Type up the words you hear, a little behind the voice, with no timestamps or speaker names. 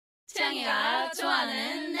태양이가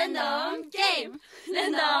좋아하는 랜덤 게임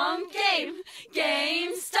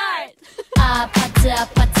게임 스타트. 아파트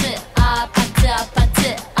아파트 아파트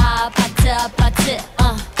아파트 아파트 아파트 아파트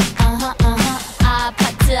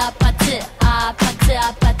아파트 아파트 아파트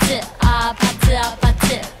아파트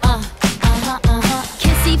아파트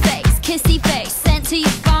kissy face sent to your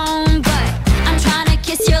phone, but I'm trying to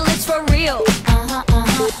kiss your lips for real.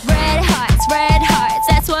 Red hearts,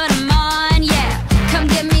 that's what I'm on, yeah. Come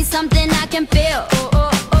give me something I can feel.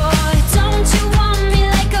 Don't you want me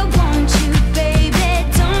like I want you, baby?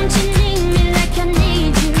 Don't you need me like I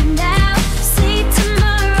need you now? Sleep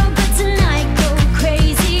tomorrow, but tonight go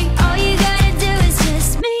crazy. All you gotta do is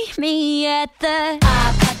just meet me at the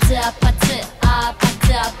아파트 아파트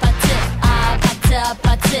아파트 아파트 아파트 아파트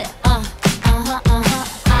아파트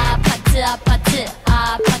아파트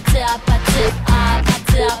아파트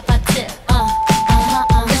아파트 아파트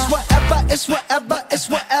It's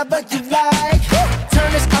whatever you like.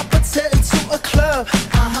 Turn this opposite into a club.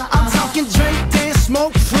 I'm talking drink, dance,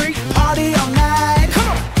 smoke, freak, party all night. Come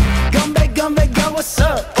on, come back, go, what's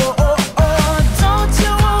up? Don't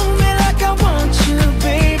you want me like I want you,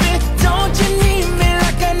 baby? Don't you need me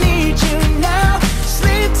like I need you now?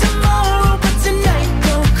 Sleep tomorrow, but tonight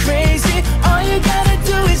go crazy. All you gotta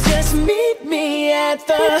do is just meet me at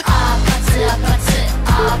the 아파트 아파트 아파트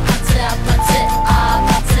아파트 아파트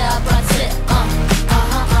아파트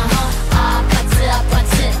아파트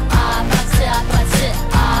아파트 아파트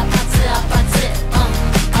아파트 아파트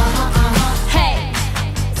Hey,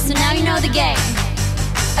 so now you know the game.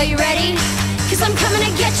 Are you ready? 'Cause I'm coming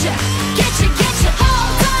to get you, get you, get you.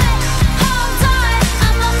 Hold on,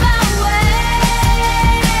 I'm on my way.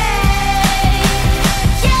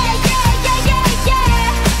 Yeah,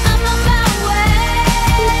 I'm on my way.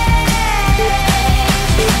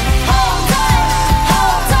 Hold on,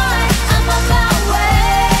 I'm on my way.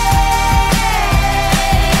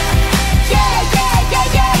 Yeah,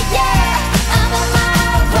 I'm on my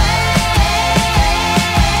way.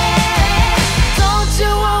 Don't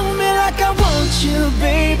you want me like I want you,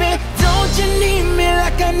 baby? Don't you need me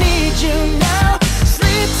like I need you now?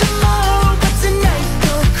 Sleep tomorrow, but tonight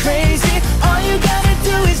go crazy. All you gotta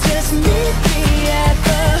do is just meet me at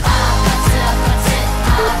the 아파트 아파트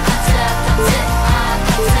아파트 아파트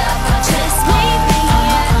아파트 아파트 Just meet me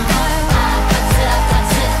at the 아파트 아파트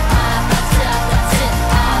아파트 아파트 아파트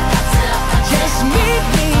아파트 just meet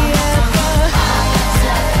me at the 아파트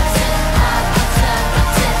아파트 아파트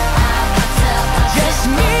아파트 아파트 아파트 just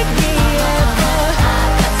meet me at the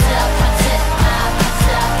아파트 아파트 아파트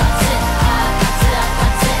아파트 아파트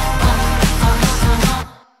아파트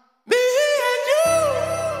Me and you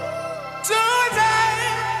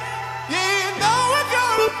tonight. Yeah, you know we're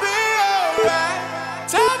gonna be alright.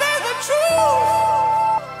 Tell me the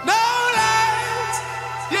truth, no lies.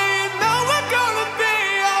 Yeah, you know we're gonna be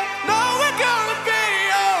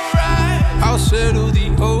alright. I'll settle the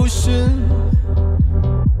ocean.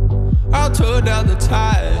 I'll turn down the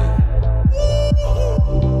tide.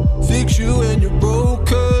 Fix you when you're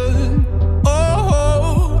broken.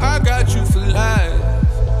 Oh, I got you for life.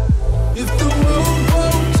 If the world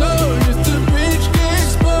won't turn, if the bridge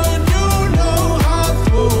gets burned, you know I'll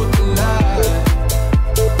throw the line.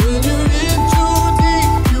 When you're in too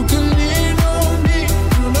deep, you can lean on me.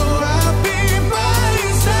 You know I'll be by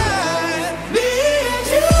your side. Me and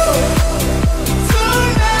you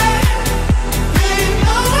tonight. Yeah, you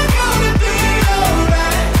know we're gonna be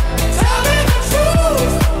alright. Tell me the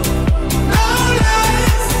truth, no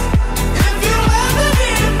lies.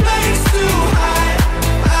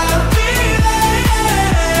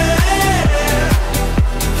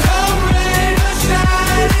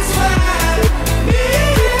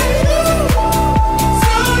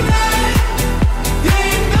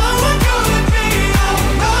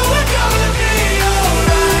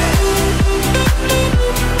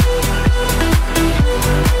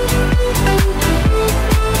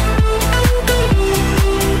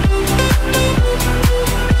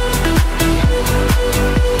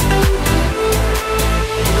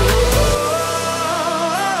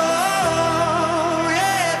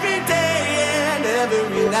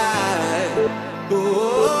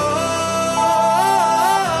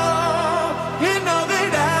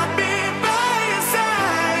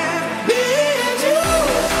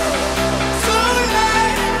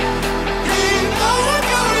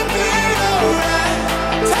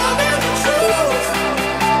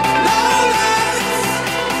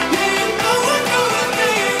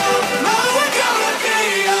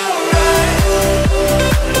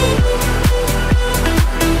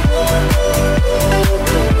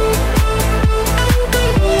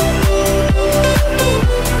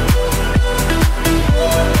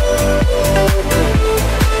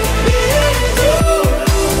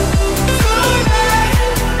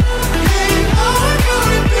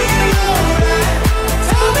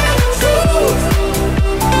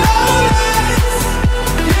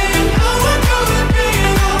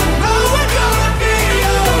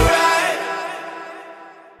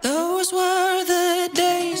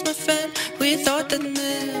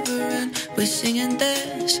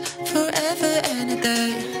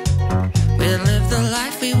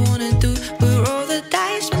 life we wanna do. We're all the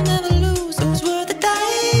dice we never lose. Those were the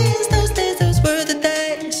days, those days, those were the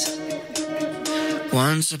days.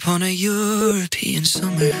 Once upon a European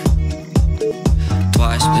summer,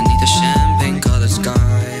 twice beneath a champagne-colored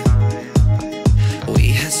sky,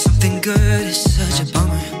 we had something good, it's such a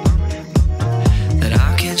bummer that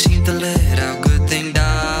I can't seem to let our good thing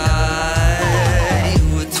die.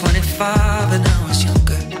 You were 25 and I was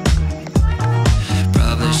younger.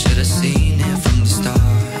 Probably should have seen it from the start.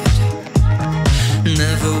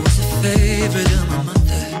 Never was a favorite of my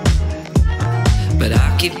mother, but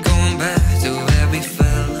I keep going back to where we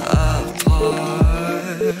fell apart.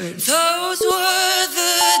 Those were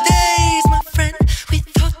the days, my friend, we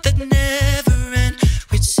thought they'd never end.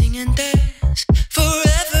 We'd sing and dance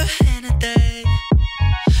forever and a day.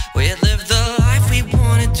 We'd live the life we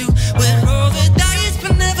wanted to. We'd roll the dice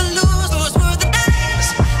but never lose. Those were the days,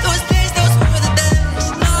 those days, those were the days.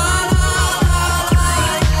 La la la la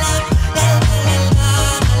la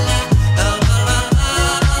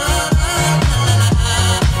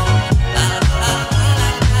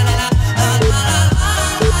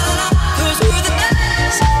Those were the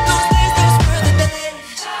days, those days, those were the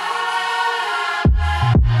days.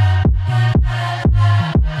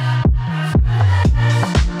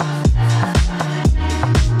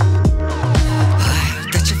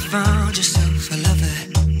 That you found yourself a lover.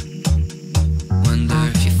 Wonder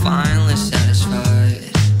if you're finally satisfied.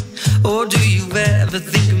 Or do you ever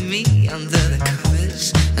think of me under the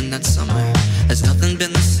covers? And that summer has nothing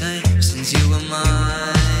been the same since you were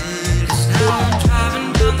mine. 'Cause now I'm driving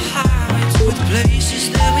down the highway to the places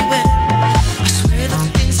that we went. I swear that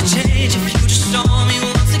things change if you just saw me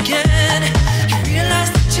once again. You realize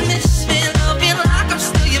that you miss me, love me like I'm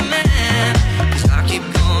still your man. 'Cause I keep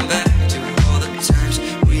going back to all the times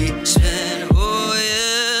we spent. Oh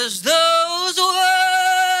yes, those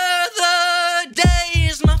were the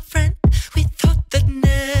days, my friend, we thought they'd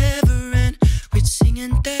never end. We'd sing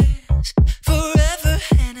and dance forever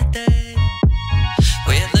and a day.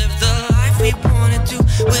 We'd live the life we wanted to.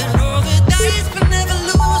 We'd roll the dice but never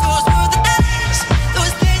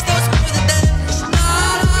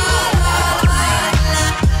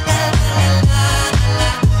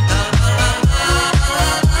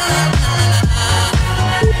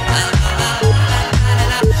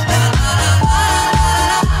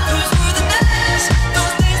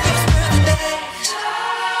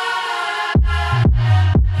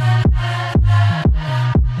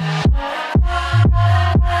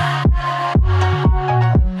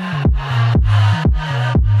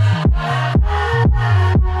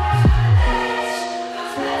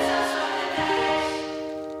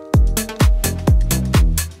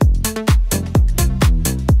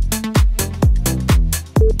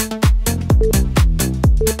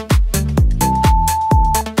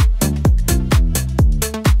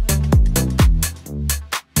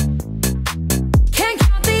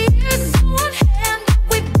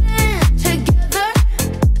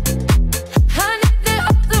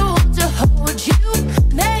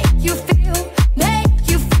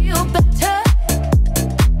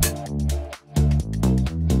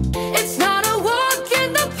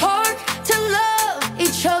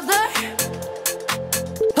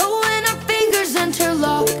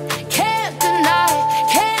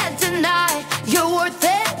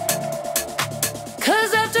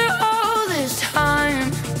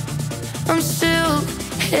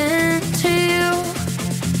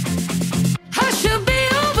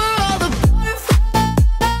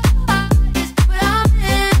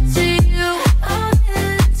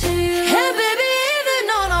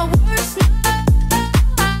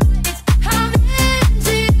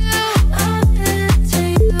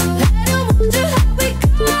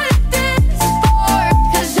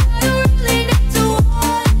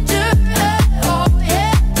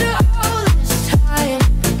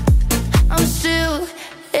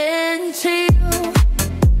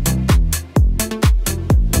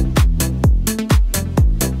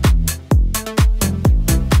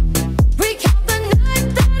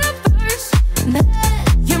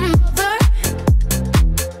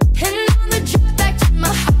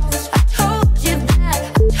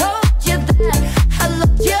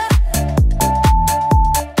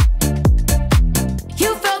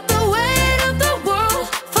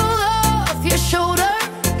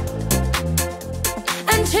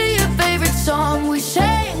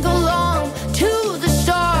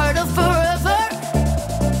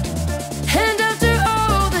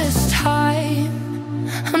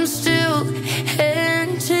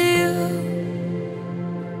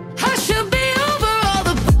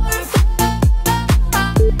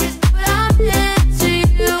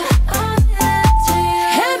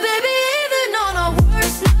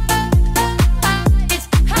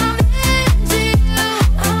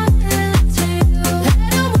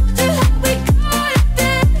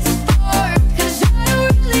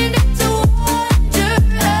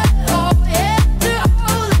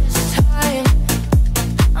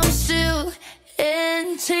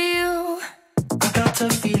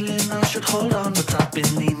could hold on, but I've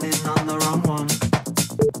been leaning on the wrong one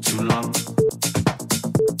too long.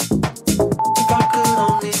 If I could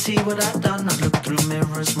only see what I've done, I'd look through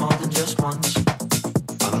mirrors more than just once.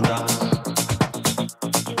 I'm done.